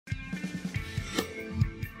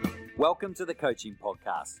Welcome to the Coaching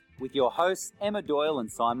Podcast with your hosts Emma Doyle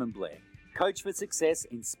and Simon Blair, coach for success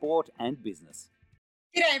in sport and business.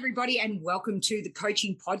 G'day everybody and welcome to the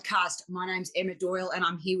Coaching Podcast. My name's Emma Doyle and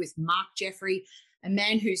I'm here with Mark Jeffery, a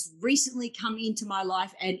man who's recently come into my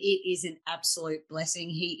life and it is an absolute blessing.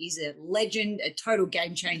 He is a legend, a total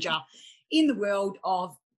game changer in the world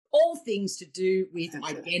of all things to do with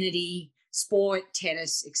identity, sport,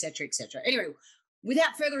 tennis, etc., etc. Anyway,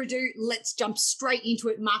 without further ado, let's jump straight into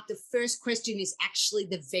it. Mark, the first question is actually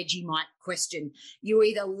the Vegemite question. You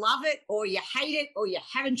either love it or you hate it or you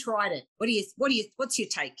haven't tried it. What's your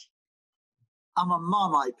take? I'm a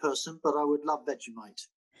Marmite person, but I would love Vegemite.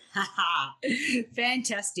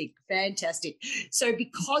 Fantastic. So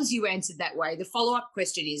because you answered that way, the follow-up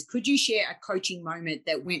question is, could you share a coaching moment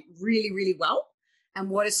that went really, really well?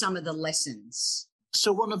 And what are some of the lessons?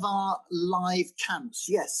 So one of our live camps,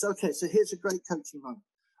 yes. Okay, so here's a great coaching moment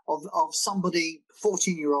of somebody,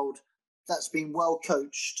 14-year-old, that's been well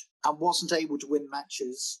coached and wasn't able to win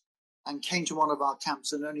matches and came to one of our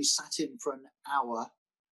camps and only sat in for an hour,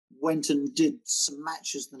 went and did some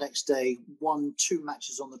matches the next day, won 2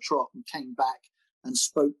 matches on the trot and came back and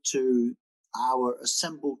spoke to our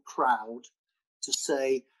assembled crowd to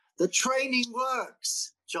say, the training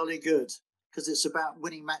works, jolly good. Because it's about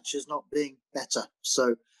winning matches, not being better.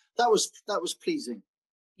 So that was pleasing.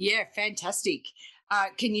 Yeah, fantastic.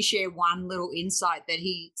 Can you share one little insight that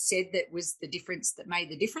he said that was the difference that made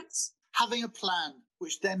the difference? Having a plan,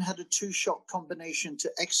 which then had a 2-shot combination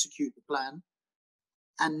to execute the plan,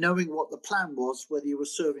 and knowing what the plan was, whether you were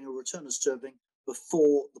serving or returner serving,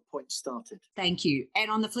 before the point started. Thank you.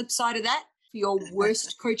 And on the flip side of that, your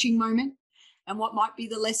worst coaching moment and what might be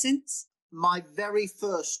the lessons? My very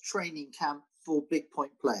first training camp for big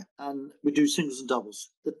point player, and we do singles and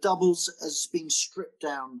doubles. The doubles has been stripped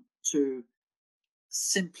down to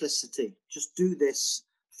simplicity. Just do this,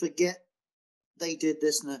 forget they did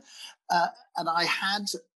this. And I had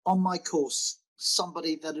on my course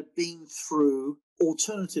somebody that had been through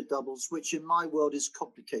alternative doubles, which in my world is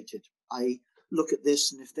complicated. I look at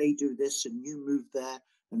this, and if they do this and you move there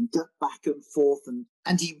and get back and forth,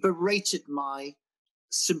 and he berated my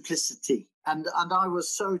simplicity, and I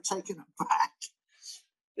was so taken aback.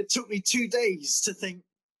 It took me 2 days to think,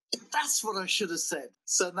 that's what I should have said.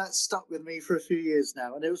 So that stuck with me for a few years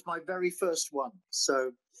now, and it was my very first one.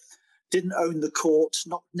 So didn't own the court,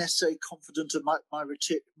 not necessarily confident of my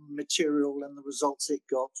material and the results it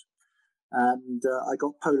got, and I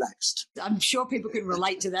got poleaxed. I'm sure people can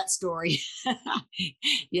relate to that story.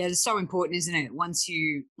 Yeah, it's so important, isn't it? Once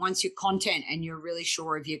you're content and you're really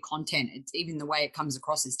sure of your content, it's even the way it comes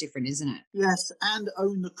across is different, isn't it? Yes, and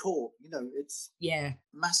own the court. You know, it's yeah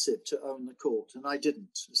massive to own the court, and I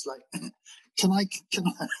didn't. It's like, can I?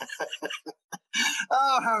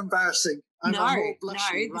 Oh, how embarrassing! I'm all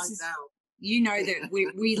blushing right now. You know that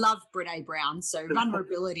we love Brené Brown, so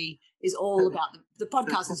vulnerability is all about the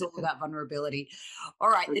podcast is all about vulnerability. All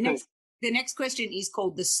right, okay. The next question is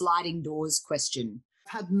called the sliding doors question.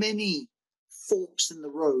 I've had many forks in the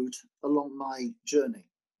road along my journey.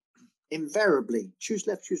 Invariably, choose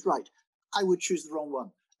left, choose right. I would choose the wrong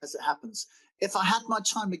one, as it happens. If I had my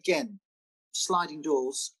time again, sliding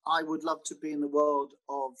doors, I would love to be in the world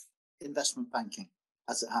of investment banking,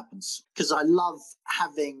 as it happens, because I love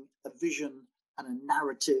having a vision and a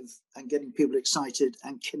narrative and getting people excited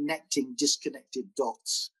and connecting disconnected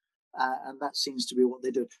dots. And that seems to be what they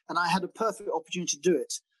do. And I had a perfect opportunity to do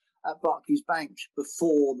it at Barclays Bank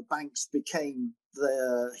before the banks became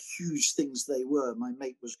the huge things they were. My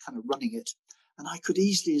mate was kind of running it. And I could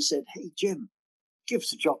easily have said, hey, Jim, give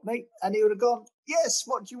us a job, mate. And he would have gone, yes,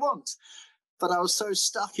 what do you want? But I was so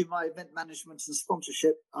stuck in my event management and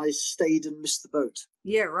sponsorship, I stayed and missed the boat.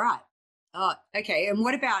 Yeah, right. Oh, okay. And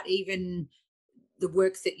what about even the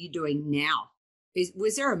work that you're doing now?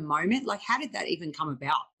 Was there a moment, like how did that even come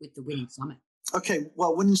about with the Winning Summit? Okay,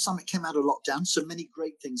 well, Winning Summit came out of lockdown, so many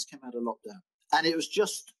great things came out of lockdown. And it was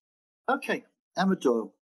just, okay, Emma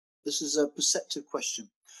Doyle, this is a perceptive question.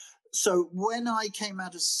 So when I came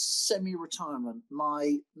out of semi-retirement,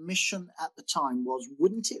 my mission at the time was,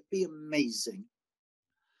 wouldn't it be amazing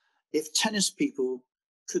if tennis people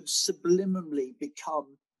could subliminally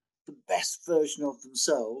become the best version of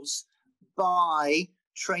themselves by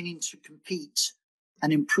training to compete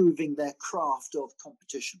and improving their craft of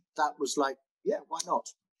competition? That was like, yeah, why not?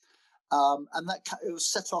 And that it was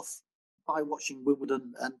set off by watching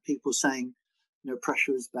Wimbledon and people saying, you know,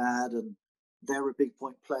 pressure is bad and they're a big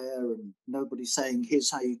point player and nobody's saying,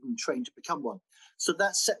 here's how you can train to become one. So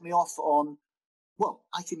that set me off on, well,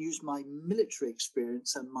 I can use my military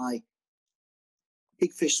experience and my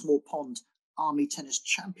big fish, small pond army tennis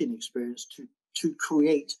champion experience to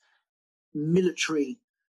create military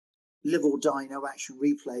live or die, no action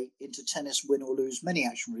replay into tennis, win or lose, many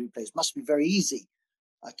action replays. Must be very easy.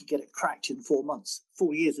 I could get it cracked in 4 months,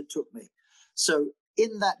 4 years it took me. So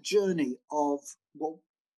in that journey of, well,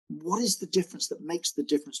 what is the difference that makes the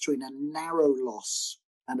difference between a narrow loss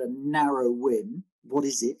and a narrow win? What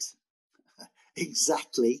is it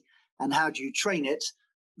exactly? And how do you train it?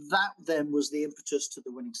 That then was the impetus to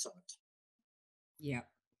the Winning Summit. Yeah.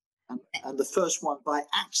 And the first one by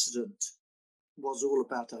accident was all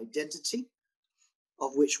about identity,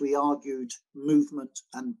 of which we argued movement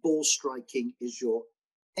and ball striking is your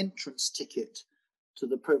entrance ticket to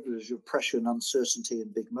the privilege of pressure and uncertainty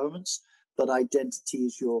in big moments, but identity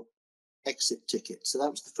is your exit ticket. So that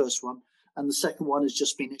was the first one. And the second one has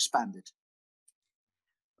just been expanded.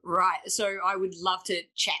 Right. So I would love to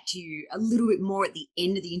chat to you a little bit more at the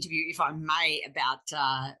end of the interview, if I may, about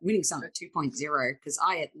Winning Summit 2.0, because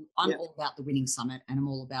I'm all about the Winning Summit and I'm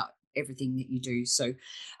all about everything that you do. So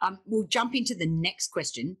we'll jump into the next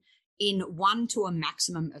question. In 1 to a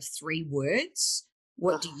maximum of 3 words,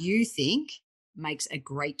 what do you think makes a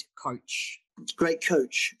great coach? Great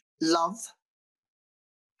coach. Love,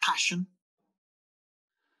 passion,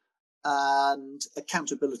 and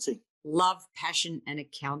accountability. Love, passion, and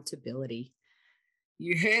accountability.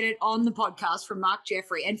 You heard it on the podcast from Mark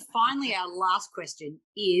Jeffery. And finally, our last question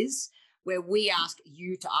is where we ask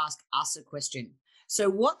you to ask us a question. So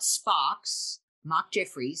what sparks Mark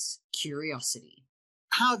Jeffrey's curiosity?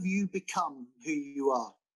 How have you become who you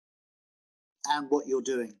are and what you're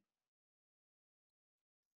doing?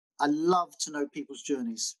 I love to know people's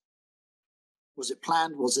journeys. Was it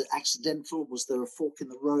planned? Was it accidental? Was there a fork in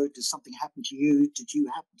the road? Did something happen to you? Did you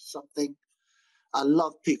happen to something? I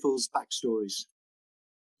love people's backstories.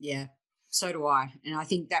 Yeah, so do I. And I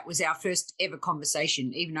think that was our first ever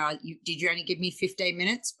conversation, even though you only give me 15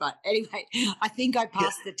 minutes? But anyway, I think I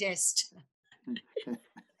passed the test.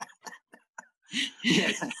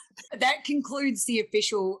 Yeah. That concludes the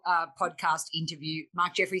official podcast interview.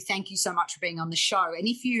 Mark Jeffery, thank you so much for being on the show. And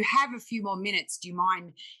if you have a few more minutes, do you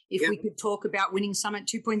mind if we could talk about Winning Summit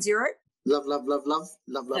 2.0? Love, love, love, love,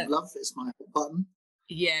 love, love, love. It's my button.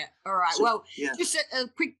 Yeah. All right. So, just a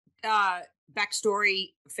quick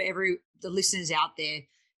backstory for the listeners out there.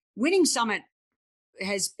 Winning Summit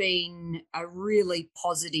has been a really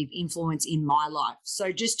positive influence in my life.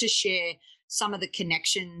 So just to share some of the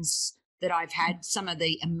connections that I've had, some of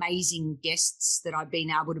the amazing guests that I've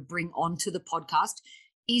been able to bring onto the podcast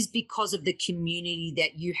is because of the community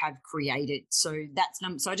that you have created. So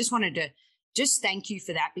so I just wanted to just thank you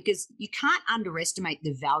for that, because you can't underestimate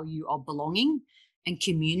the value of belonging and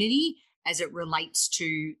community as it relates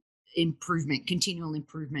to improvement, continual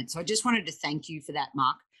improvement. So I just wanted to thank you for that,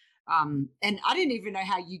 Mark. And I didn't even know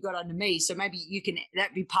how you got onto me. So maybe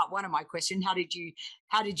that'd be part 1 of my question. How did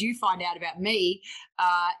you find out about me?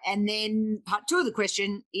 And then part 2 of the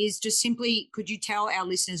question is just simply, could you tell our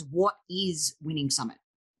listeners what is Winning Summit?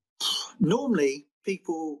 Normally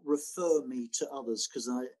people refer me to others because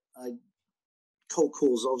I cold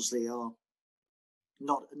calls obviously are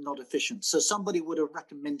not efficient. So somebody would have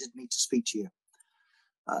recommended me to speak to you.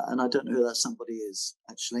 And I don't know who that somebody is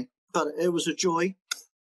actually, but it was a joy.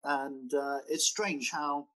 And it's strange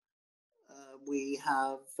how we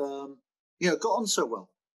have, got on so well,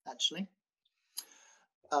 actually.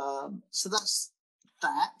 So that's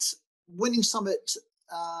that. Winning Summit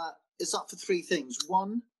is up for 3 things.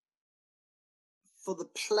 1, for the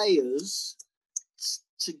players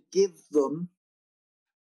to give them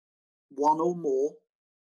 1 or more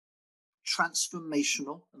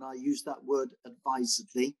transformational, and I use that word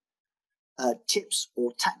advisedly, tips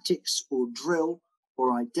or tactics or drill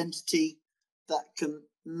or identity that can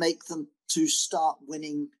make them to start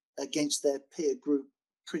winning against their peer group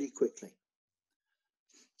pretty quickly.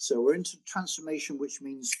 So we're into transformation, which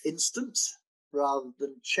means instant rather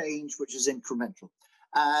than change, which is incremental.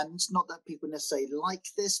 And not that people necessarily like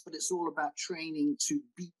this, but it's all about training to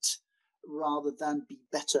beat rather than be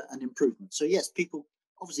better and improvement. So yes, people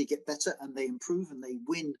obviously get better and they improve and they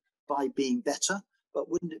win by being better. But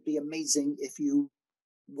wouldn't it be amazing if you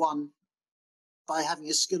won by having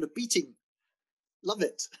a skill of beating? Love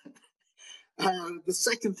it. The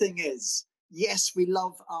second thing is, yes, we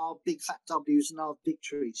love our big fat W's and our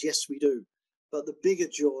victories. Yes, we do. But the bigger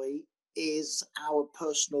joy is our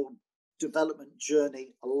personal development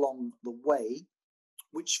journey along the way,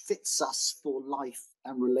 which fits us for life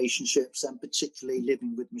and relationships, and particularly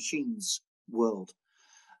living with machines world.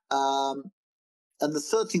 And the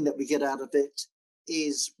third thing that we get out of it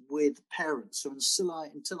is with parents. So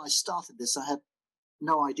until I started this, I had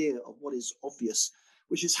no idea of what is obvious,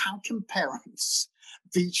 which is how can parents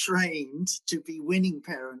be trained to be winning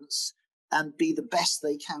parents and be the best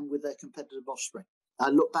they can with their competitive offspring. I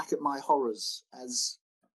look back at my horrors as,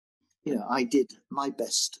 I did my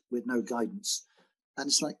best with no guidance. And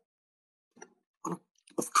it's like, well,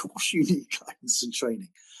 of course you need guidance and training.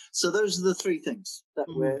 So those are the three things that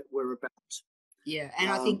we're about. Yeah. And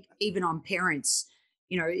I think even on parents,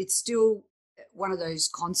 it's still one of those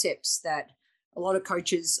concepts that a lot of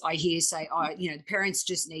coaches I hear say, the parents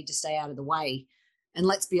just need to stay out of the way. And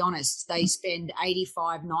let's be honest, they spend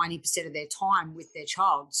 85, 90% of their time with their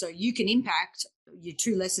child. So you can impact your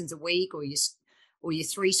 2 lessons a week or your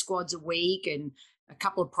 3 squads a week and a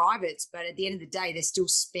couple of privates. But at the end of the day, they're still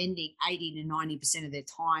spending 80 to 90% of their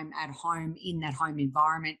time at home in that home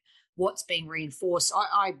environment. What's being reinforced.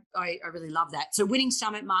 I really love that. So Winning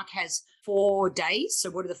Summit, Mark, has 4 days. So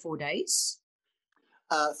what are the 4 days?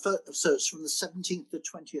 So it's from the 17th to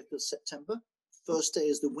 20th of September. First day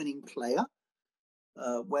is the winning player.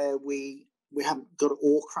 Where we haven't got it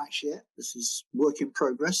all cracked yet. This is work in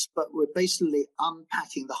progress, but we're basically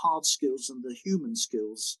unpacking the hard skills and the human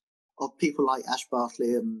skills of people like Ash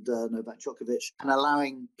Bartley and Novak Djokovic, and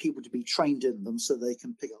allowing people to be trained in them so they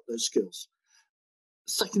can pick up those skills.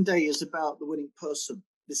 Second day is about the winning person.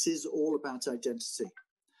 This is all about identity.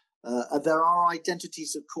 There are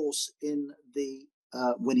identities, of course, in the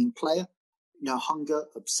winning player. Hunger,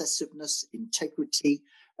 obsessiveness, integrity,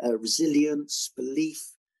 resilience,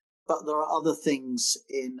 belief, but there are other things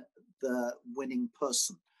in the winning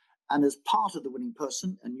person. And as part of the winning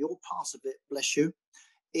person, and you're part of it, bless you,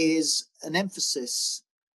 is an emphasis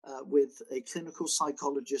with a clinical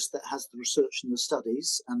psychologist that has the research and the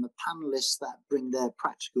studies, and the panelists that bring their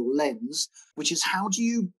practical lens, which is how do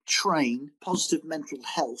you train positive mental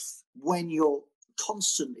health when you're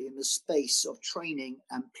constantly in the space of training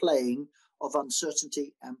and playing of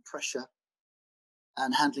uncertainty and pressure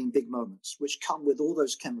and handling big moments, which come with all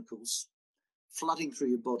those chemicals flooding through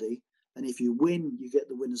your body. And if you win, you get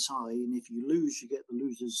the winner's high. And if you lose, you get the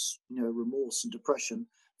loser's, remorse and depression.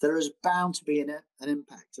 There is bound to be an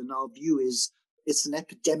impact. And our view is it's an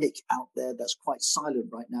epidemic out there that's quite silent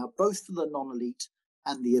right now, both for the non-elite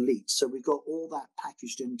and the elite. So we've got all that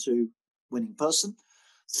packaged into winning person.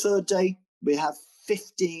 Third day, we have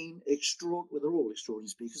 15 they're all extraordinary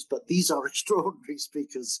speakers, but these are extraordinary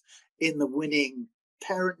speakers in the winning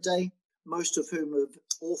parent day, most of whom have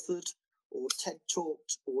authored or TED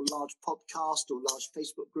talked or large podcast or large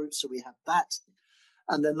Facebook groups. So we have that.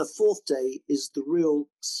 And then the fourth day is the real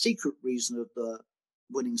secret reason of the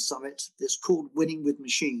Winning Summit. It's called Winning with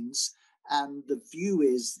Machines. And the view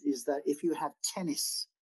is that if you have tennis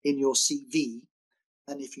in your CV,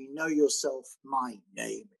 and if you know yourself, my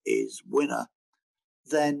name is winner,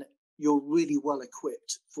 then you're really well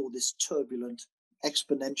equipped for this turbulent,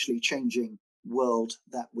 exponentially changing world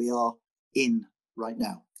that we are in right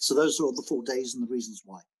now. So those are all the 4 days and the reasons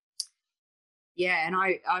why. Yeah, and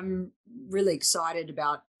I'm really excited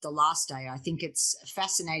about the last day. I think it's a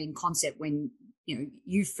fascinating concept when,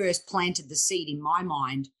 you first planted the seed in my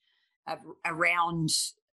mind around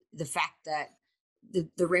the fact that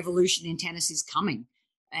the revolution in tennis is coming.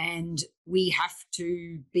 And we have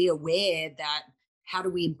to be aware that how do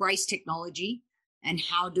we embrace technology and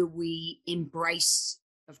how do we embrace,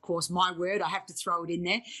 of course, my word, I have to throw it in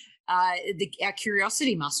there, our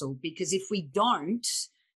curiosity muscle, because if we don't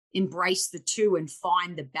embrace the two and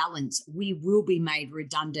find the balance, we will be made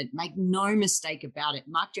redundant. Make no mistake about it.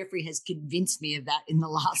 Mark Jeffery has convinced me of that in the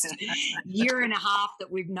last year and a half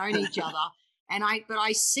that we've known each other. But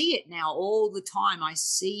I see it now all the time. I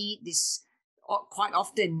see this quite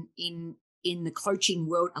often in the coaching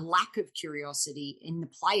world, a lack of curiosity, in the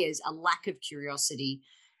players, a lack of curiosity.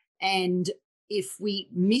 And if we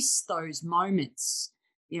miss those moments,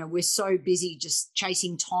 we're so busy just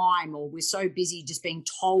chasing time, or we're so busy just being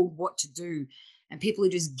told what to do, and people are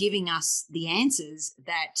just giving us the answers,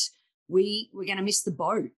 that we're going to miss the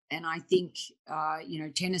boat. And I think,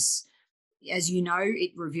 tennis, as you know,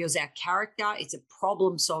 it reveals our character. It's a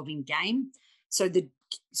problem-solving game. So the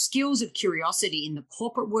skills of curiosity in the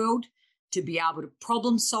corporate world, to be able to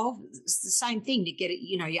problem solve, it's the same thing to get it,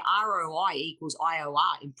 your ROI equals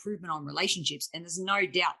IOR, improvement on relationships. And there's no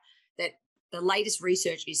doubt that the latest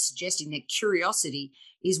research is suggesting that curiosity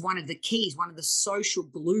is one of the keys, one of the social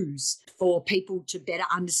glues for people to better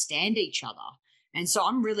understand each other. And so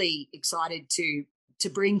I'm really excited to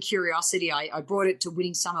bring curiosity. I brought it to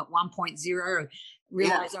Winning Summit 1.0,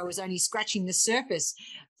 realized I was only scratching the surface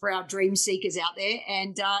for our dream seekers out there.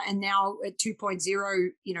 And now at 2.0,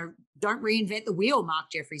 don't reinvent the wheel, Mark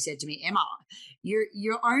Jeffery said to me. Emma,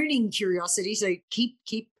 you're owning curiosity. So keep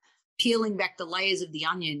peeling back the layers of the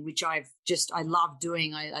onion, which I love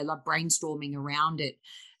doing. I love brainstorming around it.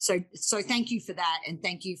 So thank you for that. And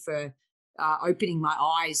thank you for opening my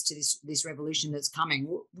eyes to this revolution that's coming.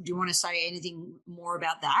 Do you want to say anything more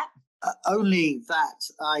about that? Only that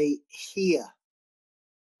I hear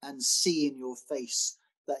and see in your face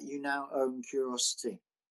that you now own curiosity.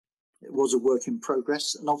 It was a work in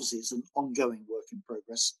progress, and obviously it's an ongoing work in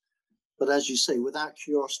progress. But as you say, without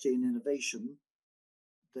curiosity and innovation,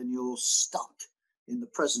 then you're stuck in the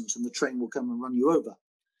present and the train will come and run you over.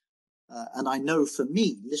 And I know for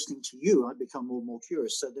me, listening to you, I become more and more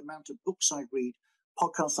curious. So the amount of books I read,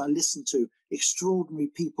 podcasts I listen to, extraordinary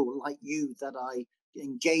people like you that I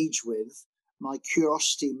engage with, my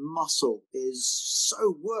curiosity muscle is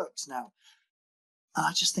so worked now. And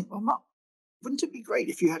I just think, well, Mark, wouldn't it be great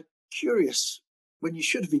if you had curious when you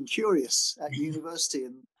should have been curious at university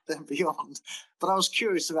and then beyond? But I was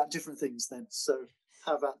curious about different things then. So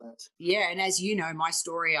how about that? Yeah. And as you know, my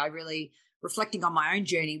story, I really, reflecting on my own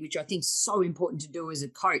journey, which I think is so important to do as a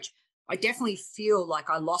coach, I definitely feel like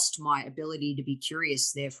I lost my ability to be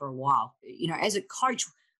curious there for a while. You know, as a coach,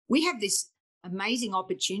 we have this amazing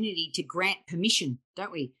opportunity to grant permission,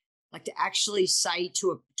 don't we? Like to actually say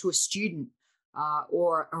to a student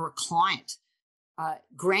or a client,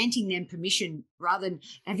 granting them permission rather than,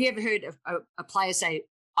 have you ever heard a player say,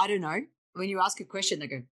 I don't know? When you ask a question, they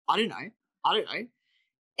go, I don't know.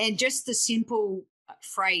 And just the simple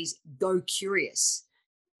phrase, go curious,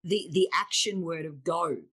 the action word of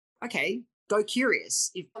go. Okay, go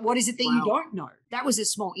curious. What is it that you don't know? That was a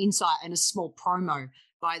small insight and a small promo,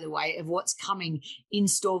 by the way, of what's coming in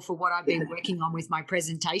store for what I've been working on with my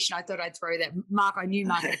presentation. I thought I'd throw that. Mark, I knew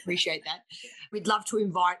Mark would appreciate that. We'd love to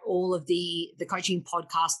invite all of the coaching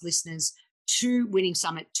podcast listeners to Winning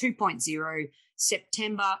Summit 2.0,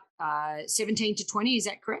 September 17 to 20. Is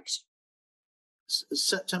that correct?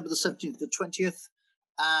 September the 17th to the 20th.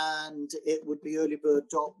 And it would be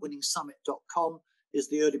earlybird.winningsummit.com is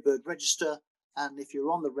the early bird register. And if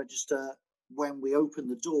you're on the register, when we open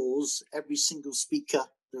the doors, every single speaker,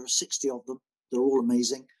 there are 60 of them, they're all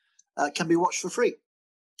amazing, can be watched for free.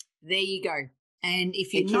 There you go. And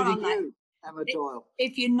if you're not on that, Emma Doyle.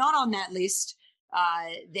 If you're not on that list,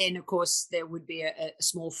 then of course there would be a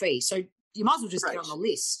small fee. So you might as well just get on the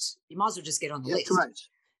list. List. Correct.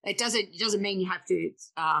 It doesn't mean you have to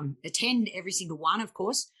attend every single one, of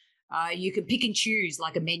course. You can pick and choose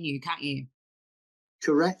like a menu, can't you?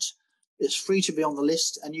 Correct. It's free to be on the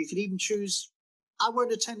list, and you can even choose, I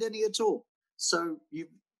won't attend any at all. So you've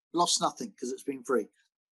lost nothing because it's been free.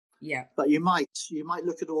 Yeah. But you might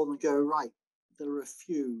look at all and go, right, there are a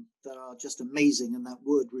few that are just amazing, and that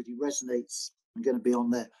word really resonates. I'm going to be on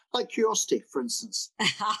there. Like curiosity, for instance.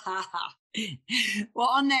 Well,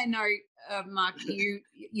 on that note, Mark, you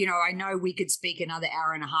know, I know we could speak another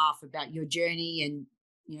hour and a half about your journey and,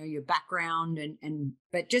 you know, your background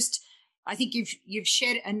but just, I think you've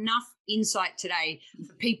shared enough insight today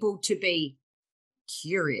for people to be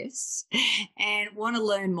curious and want to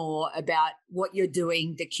learn more about what you're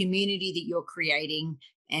doing, the community that you're creating,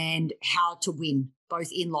 and how to win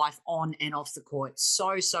both in life, on and off the court.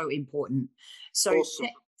 So important. So awesome.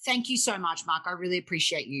 Thank you so much, Mark. I really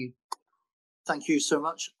appreciate you. Thank you so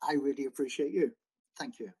much. I really appreciate you.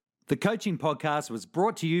 Thank you. The Coaching Podcast was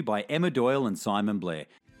brought to you by Emma Doyle and Simon Blair.